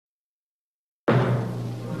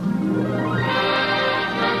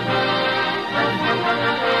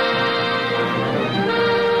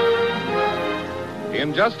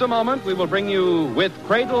In just a moment, we will bring you With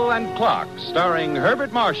Cradle and Clock, starring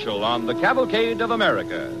Herbert Marshall on the Cavalcade of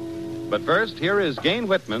America. But first, here is Gain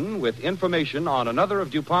Whitman with information on another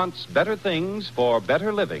of DuPont's better things for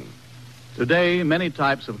better living. Today, many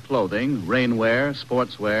types of clothing, rainwear,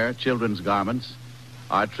 sportswear, children's garments,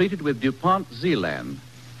 are treated with DuPont Zealand,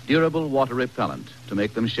 durable water repellent, to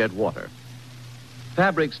make them shed water.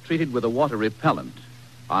 Fabrics treated with a water repellent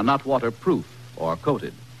are not waterproof or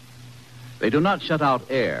coated. They do not shut out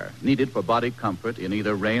air needed for body comfort in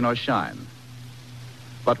either rain or shine.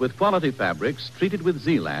 But with quality fabrics treated with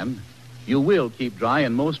Zealand, you will keep dry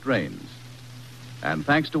in most rains. And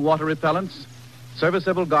thanks to water repellents,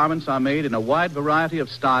 serviceable garments are made in a wide variety of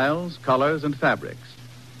styles, colors, and fabrics.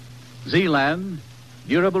 Zealand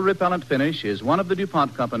durable repellent finish is one of the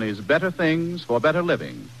DuPont Company's better things for better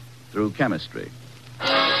living through chemistry.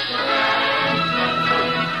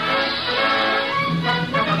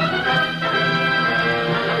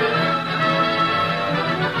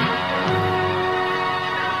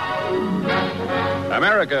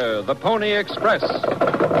 America, the Pony Express,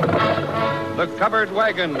 the covered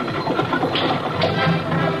wagon, the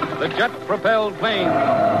jet-propelled plane.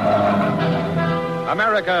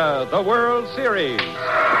 America, the World Series.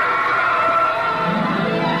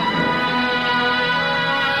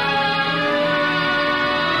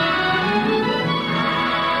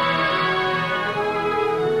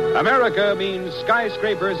 America means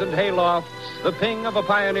skyscrapers and haylofts, the ping of a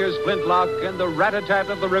pioneer's flintlock, and the rat-a-tat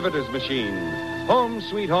of the riveter's machine. Home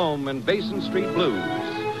Sweet Home and Basin Street Blues.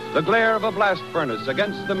 The glare of a blast furnace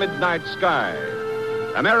against the midnight sky.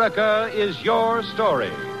 America is your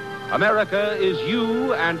story. America is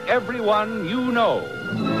you and everyone you know.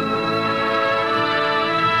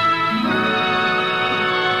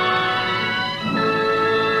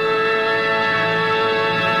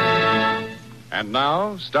 And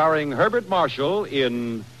now, starring Herbert Marshall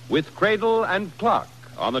in With Cradle and Clock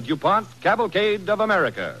on the DuPont Cavalcade of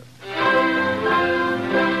America.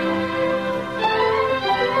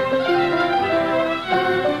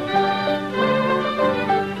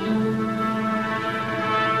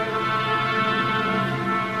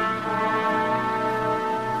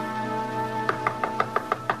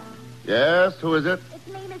 Yes, who is it? It's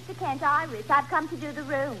me, Mr. Kent, Iris. I've come to do the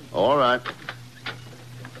room. All right.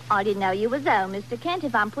 I didn't know you was home, Mr. Kent,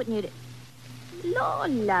 if I'm putting you to...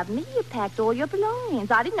 Lord love me, you packed all your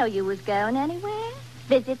belongings. I didn't know you was going anywhere.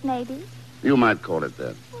 Visit, maybe? You might call it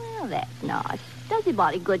that. Well, that's nice. Does your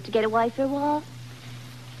body good to get away for a while.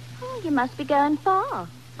 Oh, you must be going far.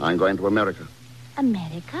 I'm going to America.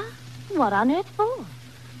 America? What on earth for?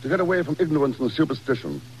 To get away from ignorance and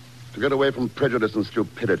superstition. To get away from prejudice and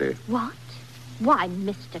stupidity. What? Why,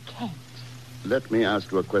 Mr. Kent? Let me ask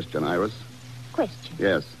you a question, Iris. Question?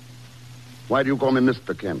 Yes. Why do you call me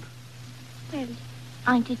Mr. Kent? Well,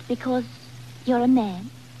 ain't it because you're a man?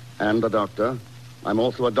 And a doctor. I'm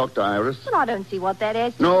also a doctor, Iris. Well, I don't see what that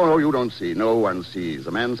is. No, you don't see. No one sees.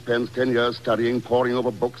 A man spends 10 years studying, poring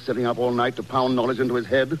over books, sitting up all night to pound knowledge into his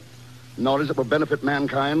head. Knowledge that will benefit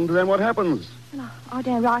mankind. Then what happens? Well, I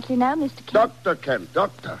don't rightly know, Mr. Kent. Dr. Kent,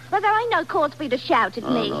 doctor. Well, there ain't no cause for you to shout at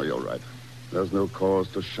me. No, you're right. There's no cause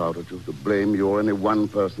to shout at you, to blame you or any one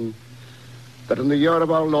person. That in the year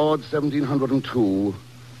of our Lord, 1702,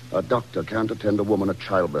 a doctor can't attend a woman at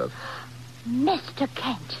childbirth. Mr.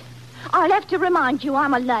 Kent, I'll have to remind you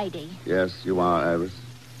I'm a lady. Yes, you are, Iris.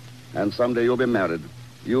 And someday you'll be married.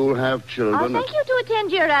 You'll have children. I'll take you to attend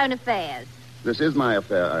to your own affairs. This is my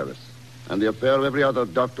affair, Iris. And the affair of every other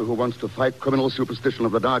doctor who wants to fight criminal superstition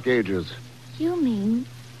of the Dark Ages. You mean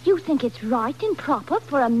you think it's right and proper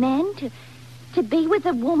for a man to be with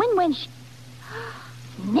a woman when she...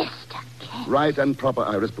 Mr. Kent. Right and proper,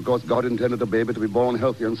 Iris, because God intended a baby to be born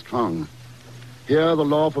healthy and strong. Here, the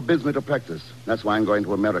law forbids me to practice. That's why I'm going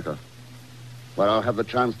to America, where I'll have the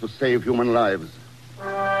chance to save human lives.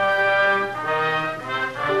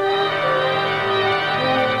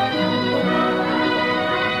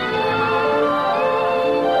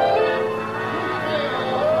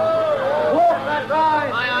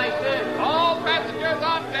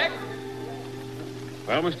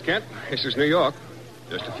 Well, Mr. Kent, this is New York.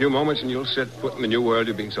 Just a few moments and you'll set foot in the new world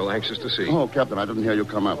you've been so anxious to see. Oh, Captain, I didn't hear you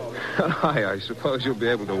come up. I suppose you'll be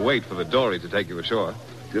able to wait for the dory to take you ashore.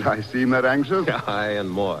 Did I seem that anxious? Aye, and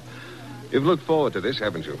more. You've looked forward to this,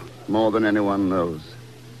 haven't you? More than anyone knows.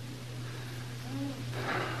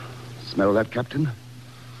 Smell that, Captain?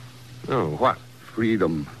 Oh, what?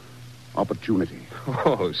 Freedom. Opportunity.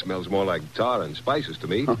 Oh, it smells more like tar and spices to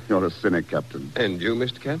me. Oh, you're a cynic, Captain. And you,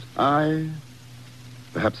 Mr. Kent? I...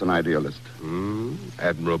 perhaps an idealist.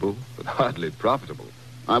 Admirable, but hardly profitable.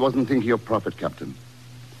 I wasn't thinking of profit, Captain.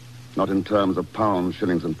 Not in terms of pounds,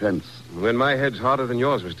 shillings, and pence. Then my head's harder than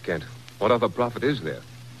yours, Mr. Kent. What other profit is there?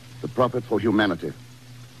 The profit for humanity.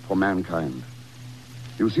 For mankind.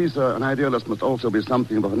 You see, sir, an idealist must also be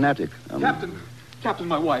something of a fanatic. Captain,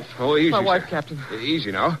 my wife. Oh, easy, My wife, sir. Captain.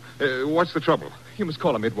 Easy now. What's the trouble? You must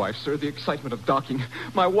call a midwife, sir. The excitement of docking.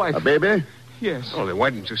 My wife. A baby? Yes. Oh, then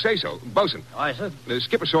why didn't you say so? Bosun. Aye, sir.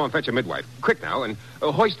 Skip ashore and fetch a midwife. Quick now, and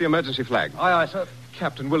hoist the emergency flag. Aye, sir.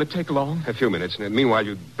 Captain, will it take long? A few minutes, and meanwhile,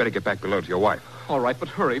 you'd better get back below to your wife. All right, but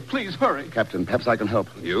hurry. Please, hurry. Captain, perhaps I can help.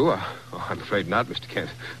 You? I'm afraid not, Mr. Kent.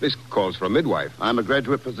 This calls for a midwife. I'm a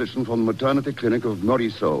graduate physician from the maternity clinic of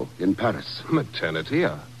Morisot in Paris. Maternity?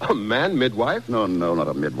 A man midwife? No, not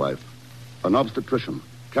a midwife. An obstetrician.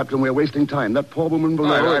 Captain, we're wasting time. That poor woman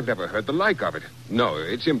below... I've never heard the like of it. No,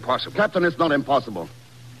 it's impossible. Captain, it's not impossible.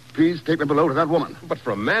 Please take me below to that woman. But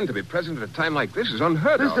for a man to be present at a time like this is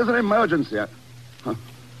unheard of. This is an emergency.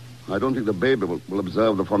 I don't think the baby will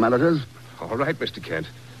observe the formalities. All right, Mr. Kent.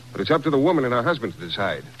 But it's up to the woman and her husband to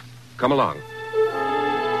decide. Come along.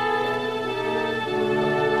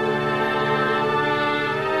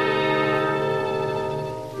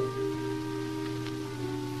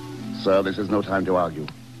 Sir, this is no time to argue.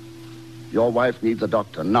 Your wife needs a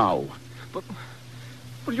doctor now.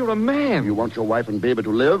 But you're a man. You want your wife and baby to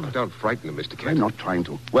live? Don't frighten them, Mr. Kent. I'm not trying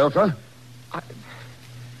to. Well, sir?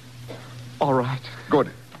 All right. Good.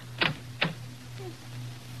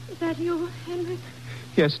 Is that you, Henry?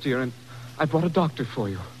 Yes, dear, and I brought a doctor for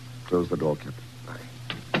you. Close the door,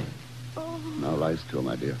 Captain. Oh. Now lie still,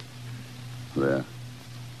 my dear. There.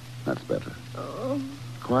 That's better. Oh.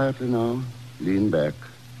 Quietly now. Lean back.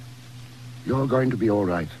 You're going to be all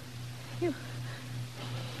right.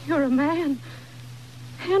 You're a man.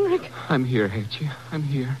 Henrik. I'm here, Hatchie. I'm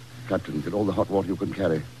here. Captain, get all the hot water you can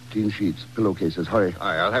carry. Clean sheets, pillowcases. Hurry.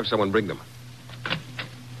 Aye, I'll have someone bring them.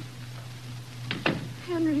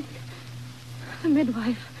 Henrik. The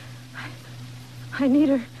midwife. I need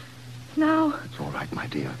her. Now. It's all right, my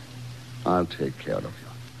dear. I'll take care of you.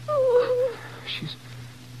 Oh.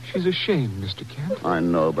 She's ashamed, Mr. Kent. I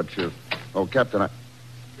know, but you... Oh, Captain,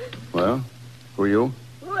 Well, who are you?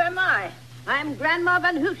 Who am I? I'm Grandma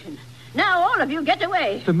Van Hooten. Now all of you get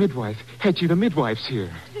away. The midwife. Hatchie, the midwife's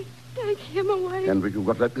here. Take him away. Henrik, you've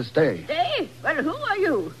got to let me stay. Stay? Well, who are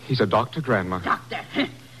you? He's a doctor, Grandma. Doctor.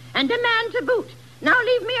 And a man to boot. Now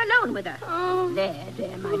leave me alone with her. Oh.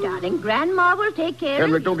 There, my darling. Grandma will take care of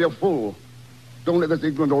Henrik, you. don't be a fool. Don't let this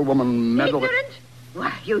ignorant old woman meddle with... Ignorant?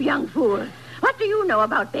 Why, you young fool. What do you know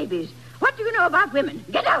about babies? What do you know about women?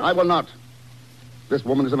 Get out. I will not. This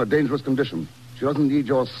woman is in a dangerous condition. She doesn't need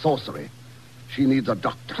your sorcery. She needs a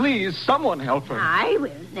doctor. Please, someone help her. I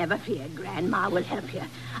will. Never fear. Grandma will help you.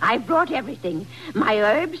 I've brought everything. My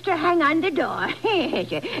herbs to hang on the door.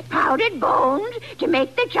 Powdered bones to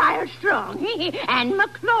make the child strong. And my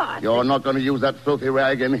cloth. You're not going to use that filthy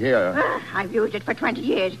rag in here. I've used it for 20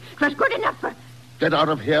 years. It was good enough for... Get out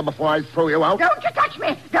of here before I throw you out. Don't you touch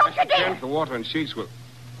me. Don't you dare. Kent, the water and sheets will...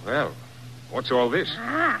 Well, what's all this?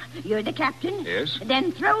 Ah, you're the captain? Yes.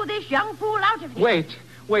 Then throw this young fool out of here.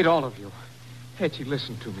 Wait, all of you. Hatchie,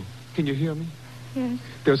 listen to me. Can you hear me? Yes.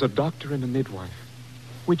 There's a doctor and a midwife.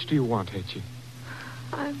 Which do you want, Hatchie?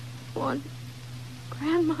 I want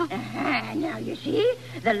Grandma. Now, you see,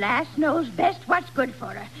 the lass knows best what's good for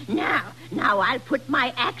her. Now I'll put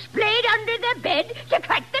my axe blade under the bed to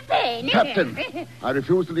cut the pain. Captain, I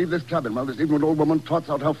refuse to leave this cabin while this ignorant old woman trots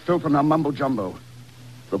out her filth and her mumbo-jumbo.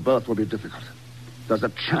 The birth will be difficult. There's a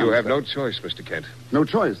chance... You have no choice, Mr. Kent. No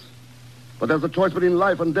choice. But there's a choice between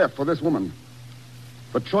life and death for this woman.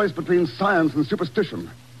 The choice between science and superstition.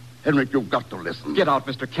 Henrik, you've got to listen. Get out,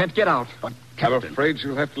 Mr. Kent. Get out. But, I'm Captain... afraid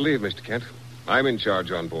you'll have to leave, Mr. Kent. I'm in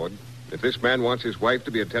charge on board. If this man wants his wife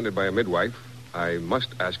to be attended by a midwife, I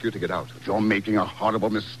must ask you to get out. You're making a horrible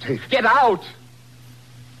mistake. Get out!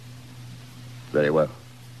 Very well.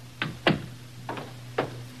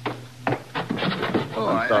 Oh,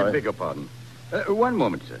 I'm sorry. I beg your pardon. One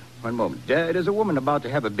moment, sir. One moment. There's a woman about to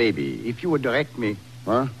have a baby. If you would direct me...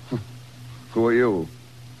 Huh? Who are you?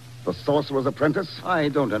 The sorcerer's apprentice? I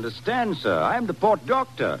don't understand, sir. I'm the port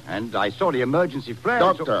doctor, and I saw the emergency flag.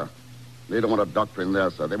 Doctor. They don't want a doctor in there,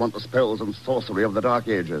 sir. They want the spells and sorcery of the Dark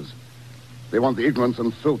Ages. They want the ignorance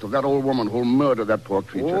and filth of that old woman who'll murder that poor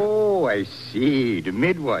creature. Oh, I see. The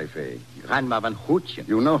midwife, eh? Grandma Van Hooten.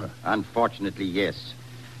 You know her? Unfortunately, yes.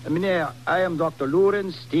 Meneer, I am Dr.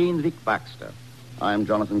 Lorenz Steenwijk Baxter. I'm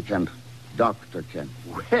Jonathan Kent. Dr. Kent.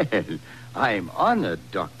 Well, I'm honored,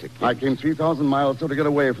 Dr. Kent. I came 3,000 miles so to get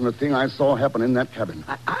away from the thing I saw happen in that cabin.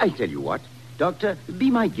 I tell you what. Doctor, be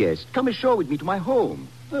my guest. Come ashore with me to my home.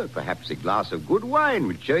 Perhaps a glass of good wine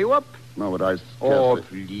will cheer you up. No, but I Oh,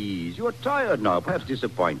 scarcely... please. You're tired now, perhaps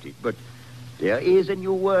disappointed. But there is a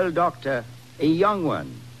new world, Doctor. A young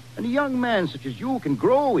one. And a young man such as you can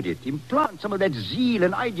grow with it, implant some of that zeal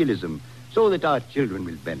and idealism so that our children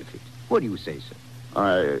will benefit. What do you say,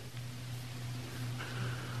 sir?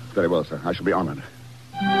 Very well, sir. I shall be honored.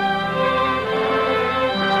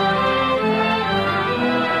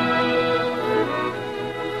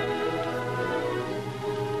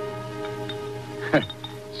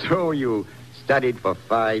 So you studied for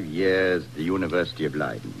 5 years at the University of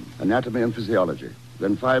Leiden. Anatomy and physiology.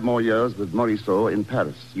 Then 5 more years with Morisot in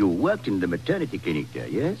Paris. You worked in the maternity clinic there,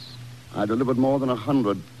 yes? I delivered more than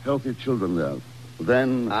 100 healthy children there.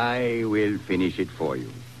 Then... I will finish it for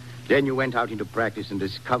you. Then you went out into practice and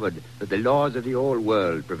discovered that the laws of the old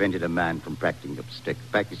world prevented a man from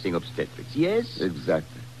practicing obstetrics, yes?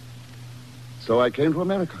 Exactly. So I came to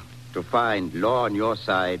America. To find law on your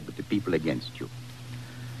side, but the people against you.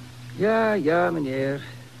 Yeah, meneer.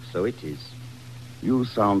 So it is. You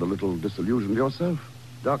sound a little disillusioned yourself.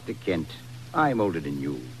 Dr. Kent, I'm older than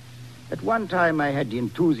you. At one time, I had the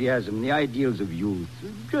enthusiasm, the ideals of youth,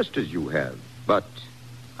 just as you have. But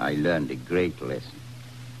I learned a great lesson.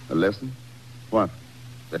 A lesson? What?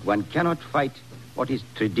 That one cannot fight what is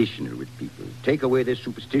traditional with people. Take away their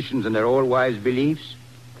superstitions and their all-wise beliefs,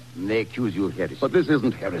 and they accuse you of heresy. But this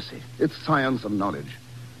isn't heresy. It's science and knowledge.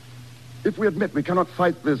 If we admit we cannot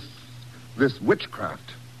fight this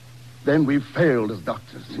witchcraft, then we've failed as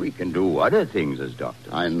doctors. We can do other things as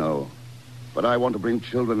doctors. I know. But I want to bring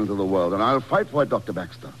children into the world, and I'll fight for it, Dr.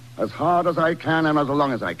 Baxter. As hard as I can and as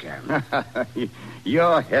long as I can.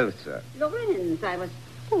 Your health, sir. Lorenz, I was...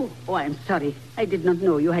 Oh, I'm sorry. I did not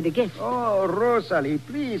know you had a guest. Oh, Rosalie,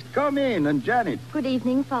 please come in. And Janet. Good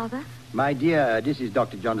evening, Father. My dear, this is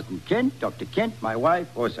Dr. Jonathan Kent. Dr. Kent, my wife,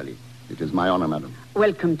 Rosalie. It is my honor, madam.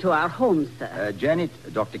 Welcome to our home, sir. Janet,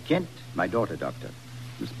 Dr. Kent, my daughter, Doctor.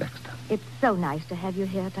 Miss Baxter. It's so nice to have you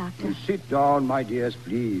here, Doctor. Sit down, my dears,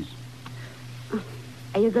 please.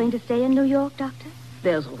 Are you going to stay in New York, Doctor?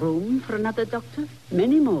 There's room for another doctor.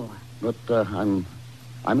 Many more. But I'm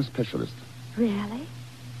a specialist. Really?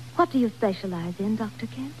 What do you specialize in, Dr.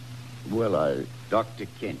 Kent? Well, Dr.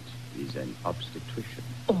 Kent is an obstetrician.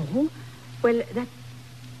 Oh? Well,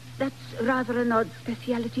 that's rather an odd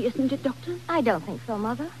speciality, isn't it, Doctor? I don't think so,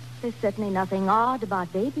 Mother. There's certainly nothing odd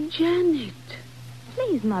about babies. Janet.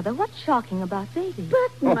 Please, Mother, what's shocking about babies?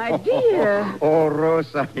 But, my dear... Oh,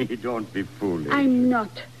 Rosalie, don't be foolish. I'm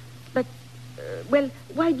not. But, well,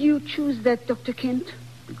 why do you choose that, Dr. Kent?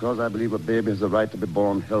 because I believe a baby has a right to be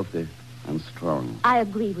born healthy and strong. I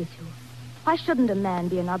agree with you. Why shouldn't a man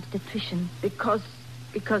be an obstetrician? Because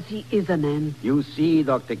he is a man. You see,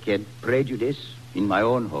 Dr. Kent, prejudice in my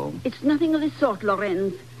own home. It's nothing of the sort,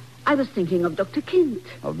 Lorenz. I was thinking of Dr. Kent.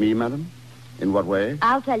 Of me, madam? In what way?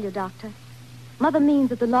 I'll tell you, Doctor. Mother means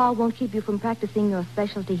that the law won't keep you from practicing your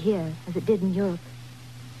specialty here, as it did in Europe.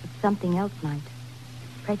 But something else might.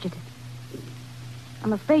 Prejudice.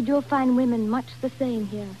 I'm afraid you'll find women much the same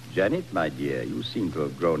here. Janet, my dear, you seem to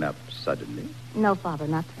have grown up suddenly. No, Father,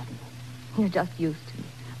 not suddenly. You're just used to me.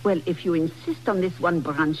 Well, if you insist on this one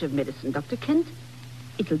branch of medicine, Dr. Kent,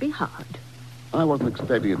 it'll be hard. I wasn't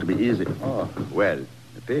expecting it to be easy. Oh, well,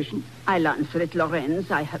 the patient? I'll answer it, Lorenz.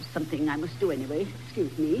 I have something I must do anyway.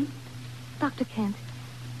 Excuse me. Dr. Kent,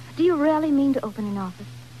 do you really mean to open an office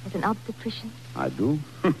as an obstetrician? I do.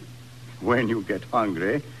 When you get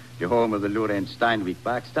hungry, the home of the Lorenz Steinweg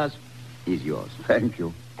Baxters is yours. Thank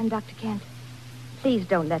you. And Dr. Kent, please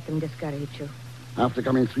don't let them discourage you. After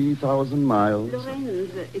coming 3,000 miles...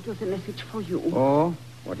 Lorenz, it was a message for you. Oh,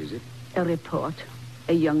 what is it? A report.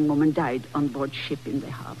 A young woman died on board ship in the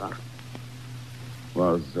harbor.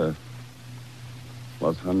 Was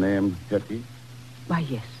her name Hetty? Why,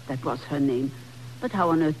 yes, that was her name. But how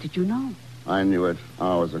on earth did you know? I knew it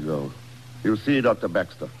hours ago. You see, Dr.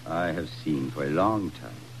 Baxter. I have seen for a long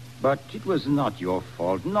time. But it was not your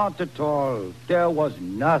fault, not at all. There was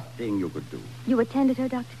nothing you could do. You attended her,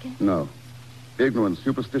 Dr. Kent? No. Ignorance,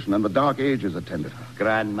 superstition, and the Dark Ages attended her.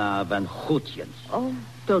 Grandma Van Goetjens. Oh,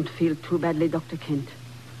 don't feel too badly, Dr. Kent.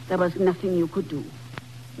 There was nothing you could do.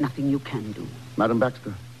 Nothing you can do. Madam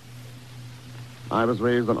Baxter, I was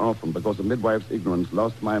raised an orphan because of midwife's ignorance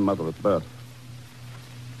lost my mother at birth.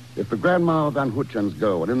 If the Grandma Van Goetjens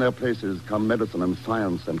go, and in their places come medicine and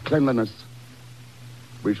science and cleanliness,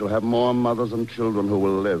 we shall have more mothers and children who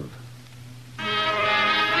will live.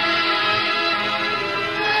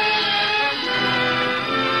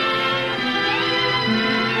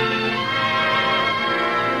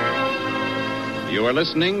 You are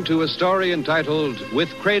listening to a story entitled With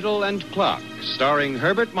Cradle and Clock, starring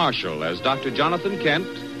Herbert Marshall as Dr. Jonathan Kent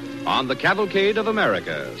on the Cavalcade of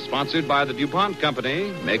America, sponsored by the DuPont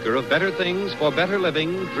Company, maker of better things for better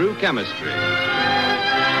living through chemistry.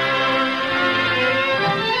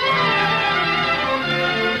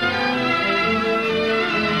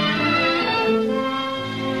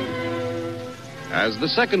 As the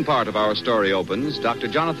second part of our story opens, Dr.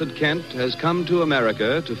 Jonathan Kent has come to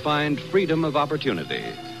America to find freedom of opportunity.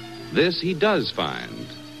 This he does find,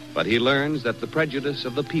 but he learns that the prejudice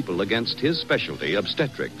of the people against his specialty,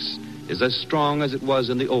 obstetrics, is as strong as it was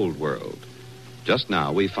in the old world. Just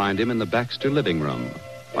now, we find him in the Baxter living room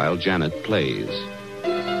while Janet plays.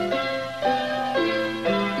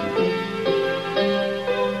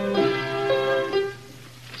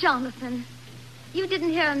 Jonathan, you didn't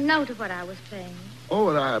hear a note of what I was playing.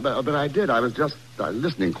 Oh, but I did. I was just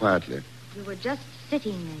listening quietly. You were just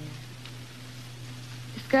sitting there.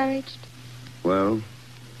 Discouraged? Well,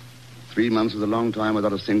 3 months is a long time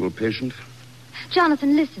without a single patient.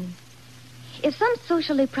 Jonathan, listen. If some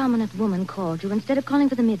socially prominent woman called you instead of calling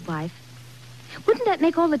for the midwife, wouldn't that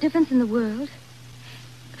make all the difference in the world?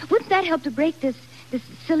 Wouldn't that help to break this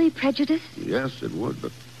silly prejudice? Yes, it would,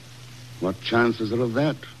 but what chance is there of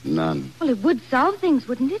that? None. Well, it would solve things,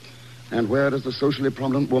 wouldn't it? And where is the socially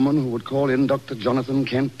prominent woman who would call in Dr. Jonathan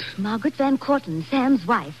Kent? Margaret Van Cortlandt, Sam's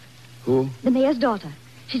wife. Who? The mayor's daughter.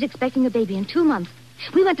 She's expecting a baby in 2 months.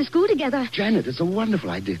 We went to school together. Janet, it's a wonderful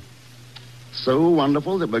idea. So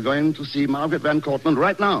wonderful that we're going to see Margaret Van Cortlandt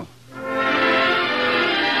right now.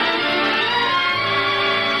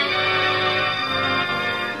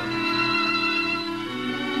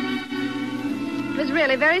 It was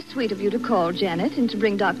really very sweet of you to call, Janet, and to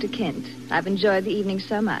bring Dr. Kent. I've enjoyed the evening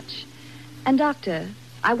so much. And, Doctor,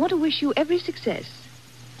 I want to wish you every success.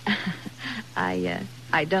 I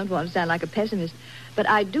don't want to sound like a pessimist, but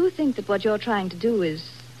I do think that what you're trying to do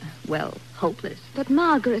is, well, hopeless. But,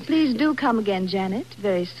 Margaret... Please do come again, Janet,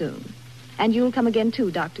 very soon. And you'll come again, too,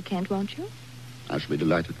 Dr. Kent, won't you? I shall be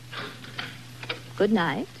delighted. Good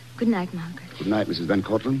night. Good night, Margaret. Good night, Mrs. Van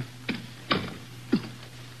Cortlandt.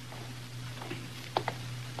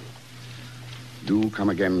 Do come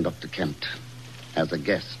again, Dr. Kent, as a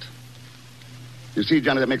guest. You see,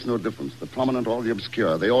 Janet, it makes no difference. The prominent or the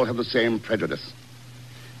obscure, they all have the same prejudice.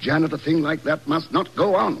 Janet, a thing like that must not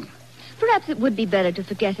go on. Perhaps it would be better to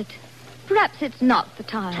forget it. Perhaps it's not the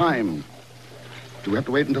time. Time? Do we have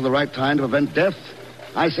to wait until the right time to prevent death?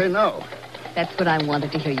 I say no. That's what I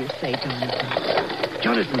wanted to hear you say, Jonathan.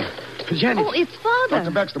 Jonathan, Janet. Oh, it's Father.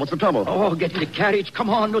 Dr. Baxter, what's the trouble? Oh, get in the carriage. Come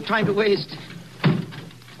on, no time to waste.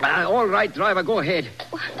 All right, driver, go ahead.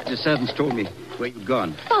 What? The servants told me where you've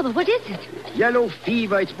gone. Father, what is it? Yellow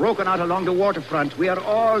fever. It's broken out along the waterfront. We are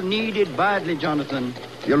all needed badly, Jonathan.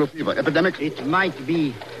 Yellow fever, epidemic? It might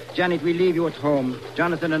be. Janet, we leave you at home.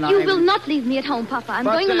 Jonathan and I... You will not leave me at home, Papa. I'm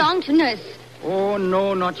going along to nurse. Oh,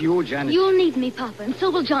 no, not you, Janet. You'll need me, Papa, and so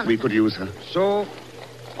will Jonathan. We could use her. So,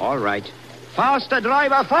 all right. Faster,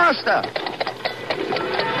 driver, faster!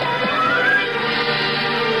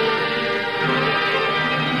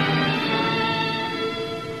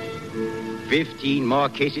 15 more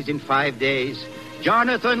cases in 5 days.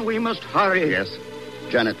 Jonathan, we must hurry. Yes.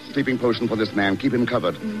 Janet, sleeping potion for this man. Keep him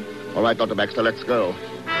covered. All right, Dr. Baxter, let's go.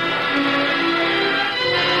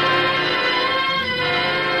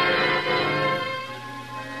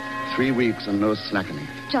 Three weeks and no slackening.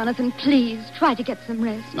 Jonathan, please, try to get some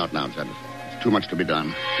rest. Not now, Janet. It's too much to be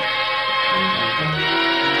done.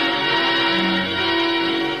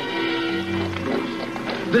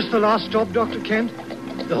 This the last stop, Dr. Kent?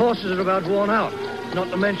 The horses are about worn out, not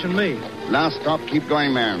to mention me. Last stop, keep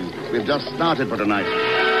going, man. We've just started for tonight.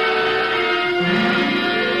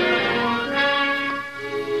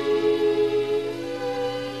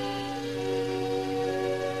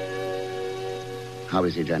 How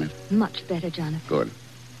is he, Janet? Much better, Jonathan. Good.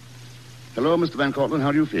 Hello, Mr. Van Cortlandt.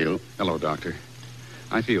 How do you feel? Hello, Doctor.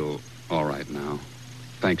 I feel all right now,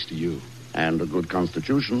 thanks to you. And a good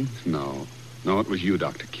constitution? No, it was you,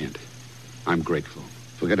 Dr. Kent. I'm grateful.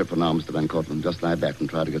 Forget it for now, Mr. Van Cortlandt. Just lie back and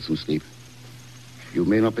try to get some sleep. You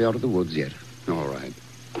may not be out of the woods yet. All right.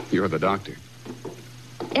 You're the doctor.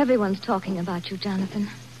 Everyone's talking about you, Jonathan.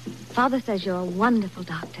 Father says you're a wonderful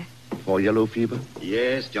doctor. For yellow fever?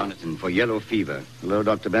 Yes, Jonathan, for yellow fever. Hello,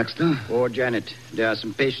 Dr. Baxter. Oh, Janet, there are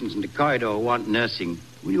some patients in the corridor who want nursing.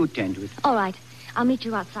 Will you attend to it? All right. I'll meet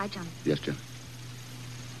you outside, Jonathan. Yes, Janet.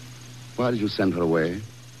 Why did you send her away?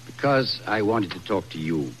 Because I wanted to talk to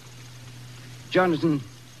you. Jonathan,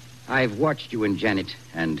 I've watched you and Janet,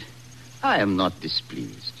 and I am not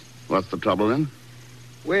displeased. What's the trouble, then?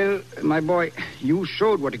 Well, my boy, you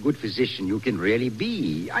showed what a good physician you can really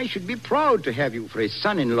be. I should be proud to have you for a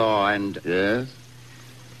son-in-law, and... Yes?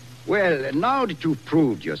 Well, now that you've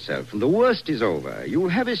proved yourself and the worst is over, you'll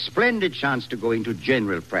have a splendid chance to go into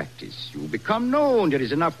general practice. You'll become known. There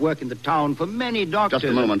is enough work in the town for many doctors.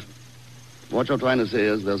 Just a moment. What you're trying to say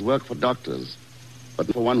is there's work for doctors, but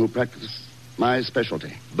for one who practices my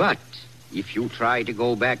specialty. But if you try to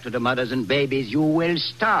go back to the mothers and babies, you will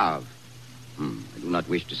starve. I do not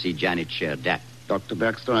wish to see Janet share that. Dr.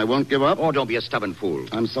 Baxter, I won't give up. Oh, don't be a stubborn fool.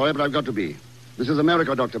 I'm sorry, but I've got to be. This is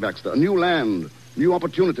America, Dr. Baxter. A new land, new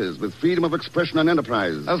opportunities with freedom of expression and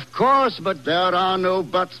enterprise. Of course, but... There are no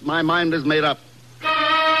buts. My mind is made up.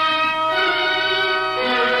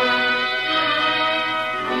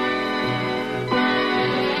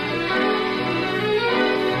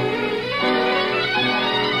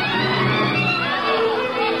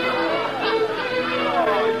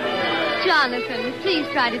 Jonathan, please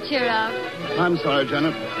try to cheer up. I'm sorry,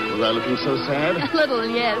 Janet. Was I looking so sad? A little,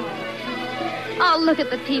 yes. Oh, look at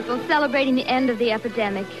the people celebrating the end of the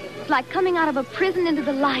epidemic. It's like coming out of a prison into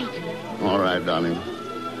the light. All right, darling.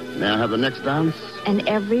 May I have the next dance? And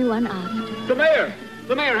everyone asked. The mayor!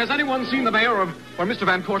 The mayor! Has anyone seen the mayor or Mr.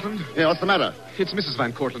 Van Cortlandt? Yeah, what's the matter? It's Mrs.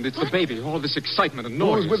 Van Cortlandt. It's the baby. All this excitement and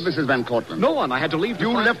noise. Who's with Mrs. Van Cortlandt? No one. I had to leave. You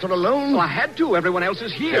left her alone? Well, I had to. Everyone else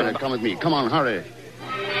is here. Janet, come with me. Come on, hurry.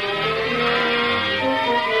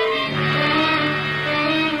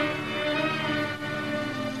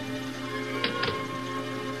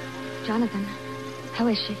 Jonathan, how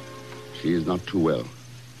is she? She's not too well.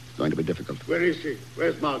 It's going to be difficult. Where is she?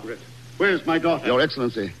 Where's Margaret? Where's my daughter? Your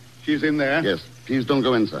Excellency. She's in there? Yes. Please don't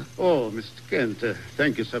go in, sir. Oh, Mr. Kent,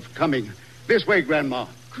 thank you, sir, for coming. This way, Grandma.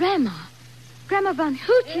 Grandma? Grandma Van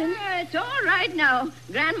Houten? It's all right now.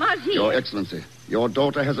 Grandma's here. Your Excellency, your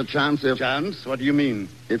daughter has a chance if... Chance? What do you mean?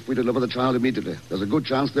 If we deliver the child immediately. There's a good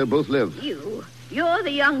chance they'll both live. You're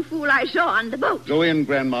the young fool I saw on the boat. Go in,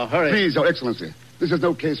 Grandma. Hurry. Please, Your Excellency. This is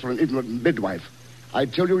no case for an ignorant midwife. I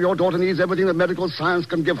tell you, your daughter needs everything that medical science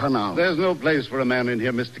can give her now. There's no place for a man in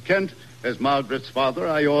here, Mr. Kent. As Margaret's father,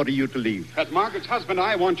 I order you to leave. As Margaret's husband,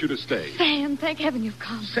 I want you to stay. Sam, thank heaven you've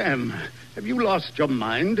come. Sam, have you lost your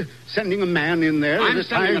mind? Sending a man in there I'm at a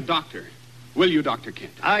sending time... a doctor. Will you, Dr.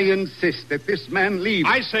 Kent? I insist that this man leave.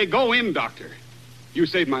 I say go in, doctor. You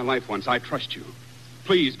saved my life once. I trust you.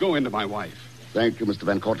 Please, go into my wife. Thank you, Mr.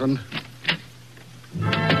 Van Cortlandt.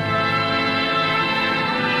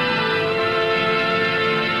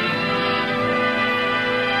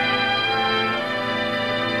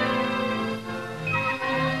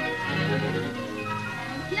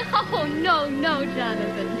 No,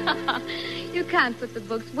 Jonathan. You can't put the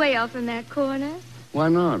books way off in that corner. Why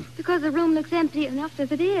not? Because the room looks empty enough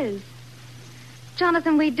as it is.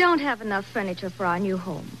 Jonathan, we don't have enough furniture for our new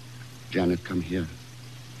home. Janet, come here.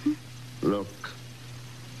 Look.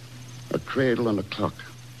 A cradle and a clock.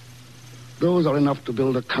 Those are enough to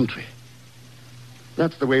build a country.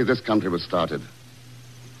 That's the way this country was started.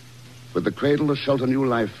 With the cradle to shelter new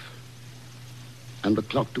life, and the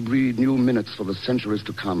clock to breed new minutes for the centuries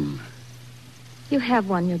to come. You have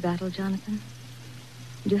won your battle, Jonathan.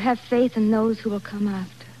 And you have faith in those who will come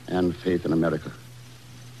after. And faith in America.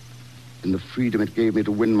 In the freedom it gave me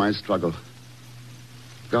to win my struggle.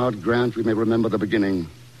 God grant we may remember the beginning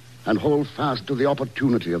and hold fast to the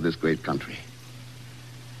opportunity of this great country.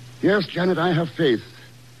 Yes, Janet, I have faith.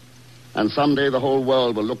 And someday the whole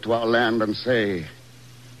world will look to our land and say,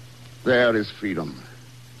 there is freedom.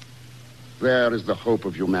 There is the hope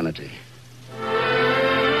of humanity.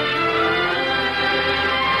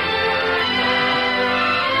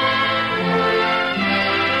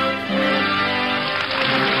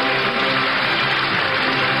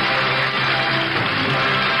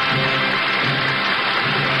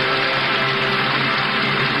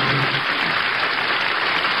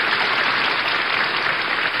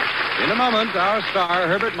 In a moment, our star,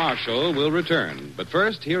 Herbert Marshall, will return. But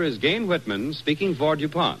first, here is Gain Whitman speaking for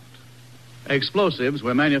DuPont. Explosives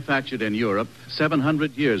were manufactured in Europe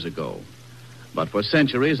 700 years ago. But for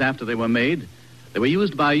centuries after they were made, they were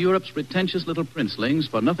used by Europe's pretentious little princelings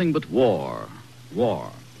for nothing but war.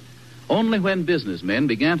 War. Only when businessmen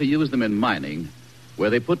began to use them in mining were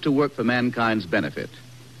they put to work for mankind's benefit.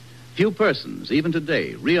 Few persons, even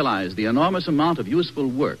today, realize the enormous amount of useful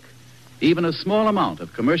work even a small amount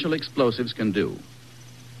of commercial explosives can do.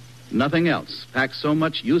 Nothing else packs so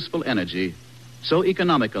much useful energy so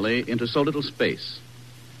economically into so little space.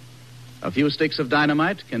 A few sticks of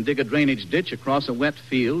dynamite can dig a drainage ditch across a wet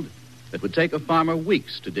field that would take a farmer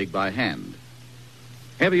weeks to dig by hand.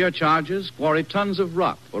 Heavier charges quarry tons of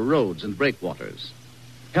rock for roads and breakwaters,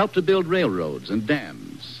 help to build railroads and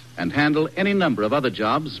dams, and handle any number of other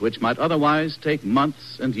jobs which might otherwise take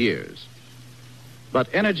months and years. But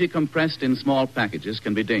energy compressed in small packages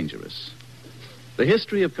can be dangerous. The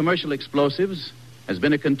history of commercial explosives has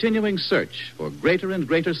been a continuing search for greater and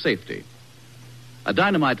greater safety. A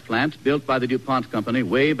dynamite plant built by the DuPont Company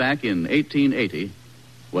way back in 1880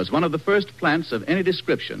 was one of the first plants of any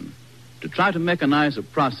description to try to mechanize a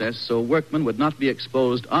process so workmen would not be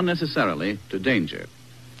exposed unnecessarily to danger.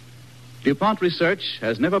 DuPont Research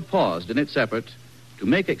has never paused in its effort to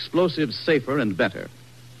make explosives safer and better.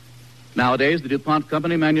 Nowadays, the DuPont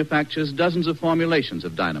Company manufactures dozens of formulations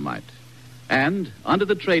of dynamite. And under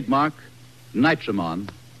the trademark Nitramon,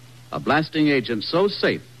 a blasting agent so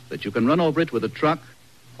safe that you can run over it with a truck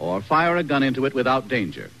or fire a gun into it without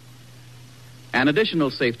danger. An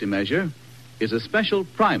additional safety measure is a special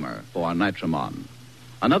primer for Nitramon,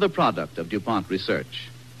 another product of DuPont Research.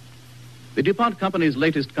 The DuPont Company's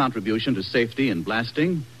latest contribution to safety in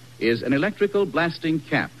blasting is an electrical blasting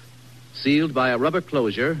cap, sealed by a rubber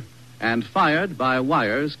closure and fired by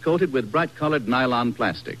wires coated with bright-colored nylon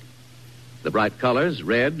plastic. The bright colors,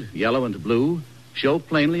 red, yellow, and blue, show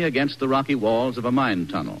plainly against the rocky walls of a mine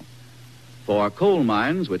tunnel. For coal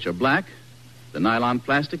mines, which are black, the nylon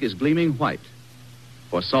plastic is gleaming white.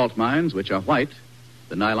 For salt mines, which are white,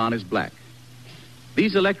 the nylon is black.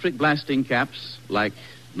 These electric blasting caps, like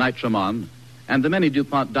Nitramon and the many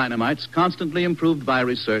DuPont dynamites constantly improved by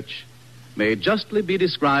research, may justly be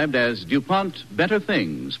described as DuPont better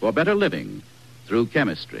things for better living through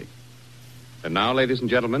chemistry. And now, ladies and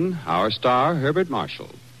gentlemen, our star, Herbert Marshall.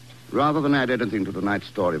 Rather than add anything to tonight's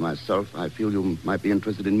story myself, I feel you might be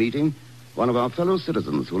interested in meeting one of our fellow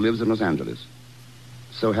citizens who lives in Los Angeles.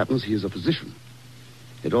 So happens he is a physician.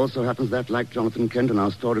 It also happens that, like Jonathan Kent in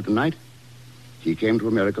our story tonight, he came to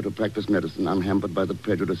America to practice medicine unhampered by the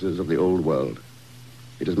prejudices of the old world.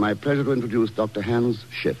 It is my pleasure to introduce Dr. Hans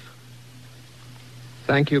Schiff.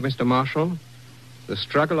 Thank you, Mr. Marshall. The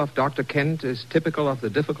struggle of Dr. Kent is typical of the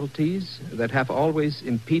difficulties that have always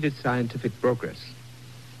impeded scientific progress.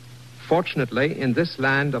 Fortunately, in this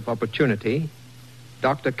land of opportunity,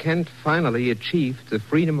 Dr. Kent finally achieved the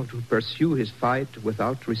freedom to pursue his fight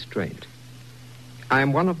without restraint. I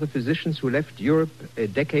am one of the physicians who left Europe a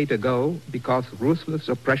decade ago because ruthless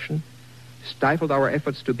oppression stifled our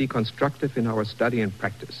efforts to be constructive in our study and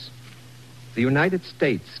practice. The United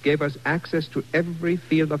States gave us access to every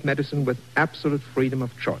field of medicine with absolute freedom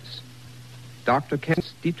of choice. Dr.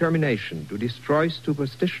 Kent's determination to destroy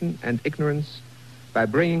superstition and ignorance by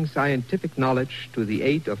bringing scientific knowledge to the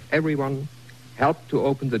aid of everyone helped to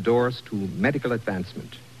open the doors to medical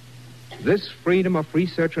advancement. This freedom of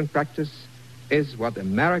research and practice is what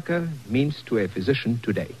America means to a physician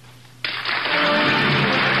today.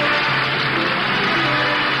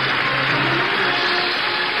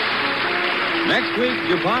 Next week,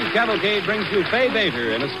 DuPont Cavalcade brings you Fay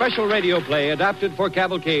Bader in a special radio play adapted for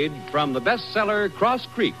Cavalcade from the bestseller Cross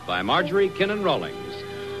Creek by Marjorie Kinnan Rawlings.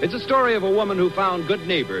 It's a story of a woman who found good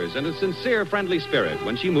neighbors and a sincere, friendly spirit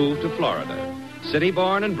when she moved to Florida.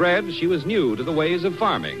 City-born and bred, she was new to the ways of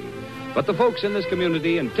farming. But the folks in this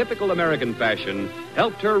community, in typical American fashion,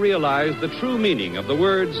 helped her realize the true meaning of the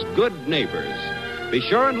words good neighbors. Be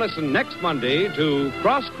sure and listen next Monday to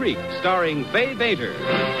Cross Creek, starring Fay Bader.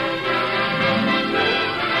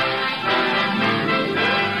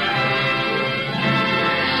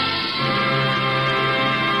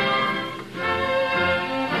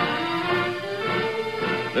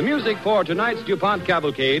 The music for tonight's DuPont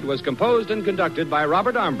Cavalcade was composed and conducted by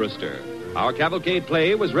Robert Armbruster. Our Cavalcade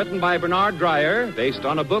play was written by Bernard Dreyer, based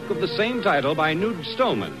on a book of the same title by Nude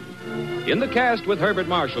Stoneman. In the cast with Herbert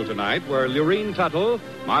Marshall tonight were Lurene Tuttle,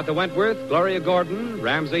 Martha Wentworth, Gloria Gordon,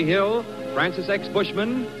 Ramsey Hill, Francis X.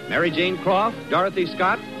 Bushman, Mary Jane Croft, Dorothy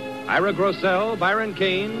Scott, Ira Grossell, Byron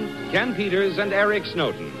Kane, Ken Peters, and Eric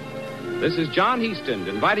Snowden. This is John Heaston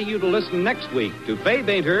inviting you to listen next week to Fay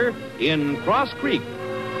Bader in Cross Creek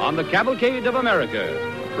on the Cavalcade of America.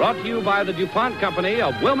 Brought to you by the DuPont Company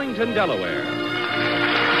of Wilmington, Delaware.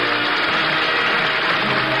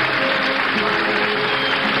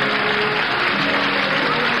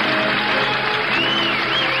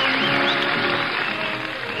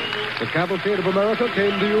 The Cavalcade of America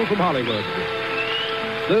came to you from Hollywood.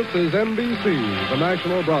 This is NBC, the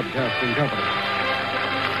national broadcasting company.